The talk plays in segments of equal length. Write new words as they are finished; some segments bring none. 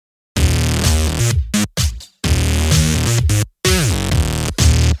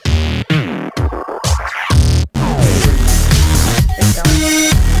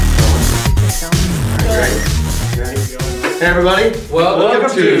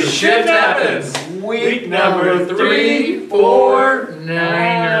Welcome to Shift Happens, week number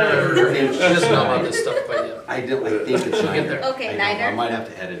 349er. Just know about this stuff by you. I think it's niner. Okay, niner. I might have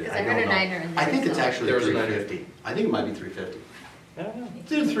to edit it. I heard a niner in there. I think it's actually There's a 350. I think it might be 350. I don't know. It's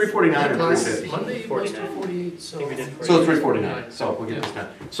either 349 or 350. Monday, 248. So we did So 349. So we'll get this done.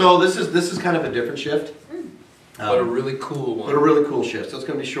 So this is kind of a different shift. But a really cool one. But a really cool shift. So it's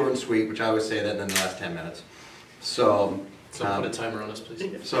going to be short and sweet, which I always say that in the last 10 minutes. So put a timer on us, please.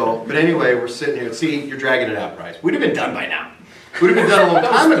 but anyway, we're sitting here. See, you're dragging it out, Bryce. We'd have been done by now. We'd have been done a long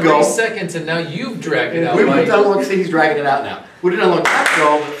time ago. 3 seconds, and now you've dragged it out. We'd have been done a long. See, he's dragging it out now. We'd have done a long time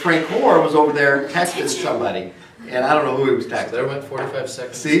ago, but Frank Hoare was over there texting somebody, and I don't know who he was texting. So there went 45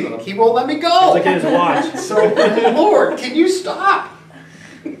 seconds. See, he won't let me go. Look at his watch. So, Lord, can you stop?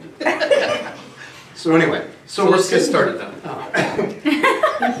 So anyway, so let's get started now.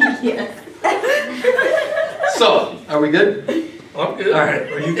 Yes. So, are we good? I'm good. All right.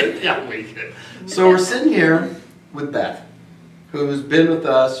 Are you good? Yeah, we good. So we're sitting here with Beth, who's been with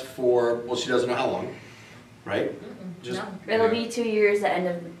us for, well, she doesn't know how long, right? No. It'll be 2 years at end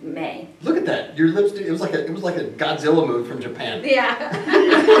of May. Look at that. Your lips. It was like a Godzilla move from Japan. Yeah.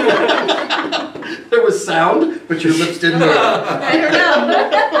 There was sound, but your lips didn't move. I don't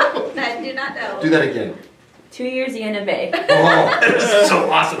know. I do not know. Do that again. 2 years the end of May. Oh, this is so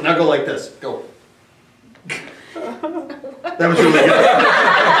awesome. Now go like this. Go. That was really good.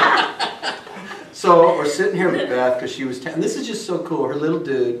 So we're sitting here with Beth because she was, and this is just so cool. Her little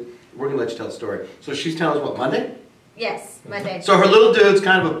dude, we're gonna let you tell the story. So she's telling us what, Monday? Yes, Monday. So her little dude's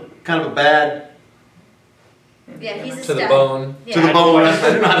kind of a bad, Yeah, he's a To stud. the bone. Yeah. to the bone wrestler.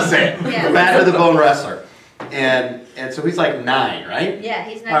 I don't know how to say it. Yeah. Bad to the bone wrestler. And so he's like 9, right? Yeah,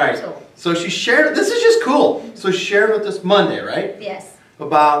 he's 9 All right. years old. So she shared, this is just cool. So she shared with us Monday, right? Yes.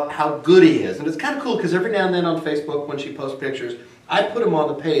 About how good he is. And it's kind of cool because every now and then on Facebook when she posts pictures, I put him on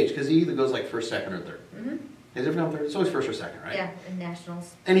the page because he either goes like first, second, or third. Mm-hmm. Is it third? It's always first or second, right? Yeah, in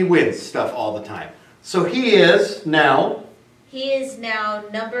nationals. And he wins stuff all the time. So he is now... He is now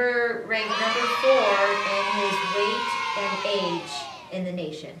ranked number 4 in his weight and age in the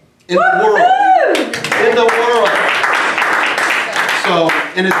nation. In the world. In the world. So,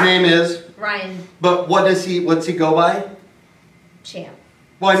 and his name is? Ryan But what's he go by? Champ.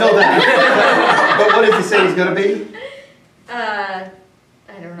 Well, I know that. But what does he say he's going to be? I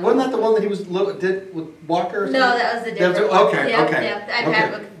don't know. Wasn't that the one that he did with Walker or something? No, that was the different one. Okay, Yep, okay. yep.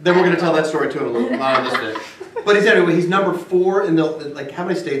 Okay. Then we're going to tell that story too in a little not on this bit. But he's number 4 in the, like, how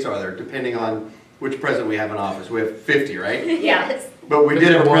many states are there, depending on which president we have in office? We have 50, right? Yes. But we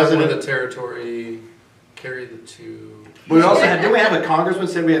did have a president. The territory, carry the 2. We also had, didn't we have a congressman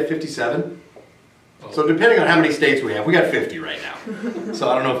said we had 57? Oh. So depending on how many states we have, we got 50 right now. So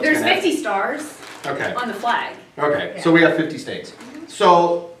I don't know if it's There's gonna 50 stars Okay. on the flag. Okay, Yeah. so we got 50 states.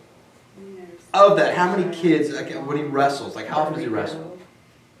 So of that, how many kids, like, when he wrestles, like how often does he wrestle?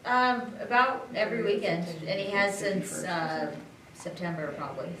 About every weekend, and he has since September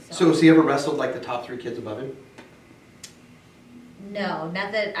probably. So has he ever wrestled like the top 3 kids above him? No,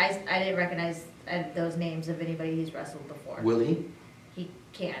 not that I didn't recognize those names of anybody he's wrestled before. Will he? He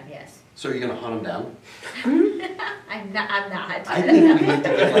can, yes. So are you going to hunt him down? I'm not. I think we need to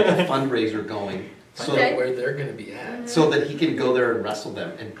get like a fundraiser going Find out where they're going to be at. so that he can go there and wrestle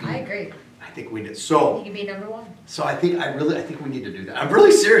them. And I agree. I think we need. He So can be number 1. I think we need to do that. I'm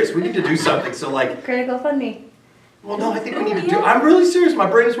really serious. We need to do something. So like, Critical funding. well, no, I think we need to do. I'm really serious. My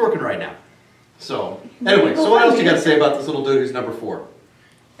brain is working right now. So anyway, so what else you got to say about this little dude who's number 4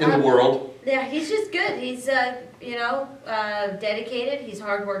 in the world? Yeah, he's just good. He's dedicated. He's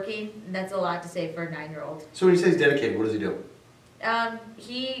hardworking. And that's a lot to say for a 9-year-old. So when you say he's dedicated, what does he do?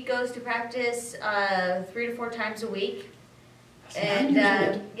 He goes to practice 3 to 4 times a week. That's And 9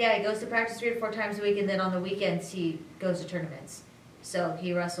 years old. yeah, he goes to practice 3 to 4 times a week, and then on the weekends he goes to tournaments. So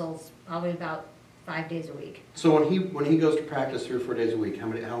he wrestles probably about 5 days a week. So when he goes to practice 3 or 4 days a week,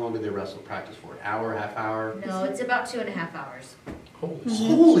 how long do they wrestle practice for? An hour, half hour? No, it's about 2.5 hours.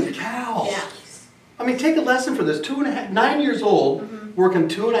 Holy cow! Yeah. I mean, take a lesson for this. 9 years old, working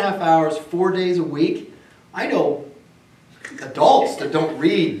 2.5 hours, 4 days a week. I know adults that don't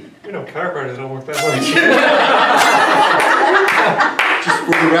read. You know, chiropractors don't work that much. Just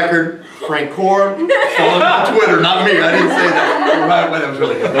for the record, Frank Hoare, follow him on Twitter, not me. I didn't say that. Right, that was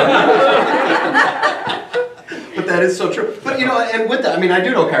really good. But that is so true. But you know, and with that, I mean, I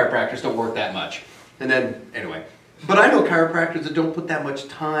do know chiropractors don't work that much. And then, anyway. But I know chiropractors that don't put that much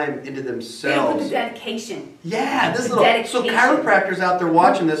time into They don't put themselves. the dedication. Yeah, so Dedication. chiropractors out there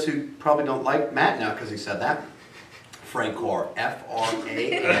watching this who probably don't like Matt now because he said that. Francor,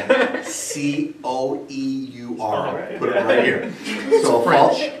 F-R-A-N-C-O-E-U-R. Put it right here. So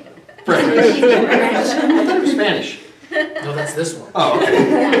French. French. I thought it was Spanish. No, that's this one. Oh,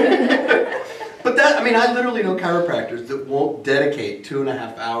 okay. But that, I mean, I literally know chiropractors that won't dedicate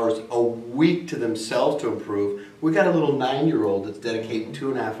 2.5 hours a week to themselves to improve. We got a little 9-year-old that's dedicating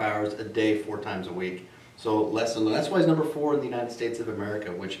 2.5 hours a day, 4 times a week. So less than, that's why he's number 4 in the United States of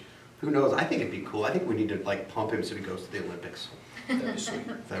America, which, who knows, I think it'd be cool. I think we need to like pump him so he goes to the Olympics. That'd be sweet.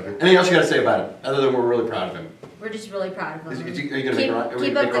 Anything else you got to say about it, other than we're really proud of him? We're just really proud of him. Are you going to make Ryan,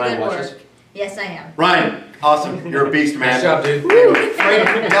 Keep up the Ryan good watch work. this? Yes, I am. Ryan, awesome. You're a beast, man. Nice job, dude.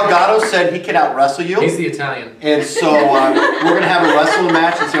 Delgado said he could out wrestle you. He's the Italian. And so we're going to have a wrestling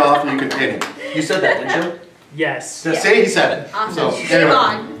match and see how often you can pin him. You said that, didn't you? Yes. Say he said it. Awesome. So, Game anyway.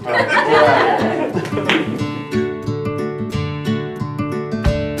 on. All right.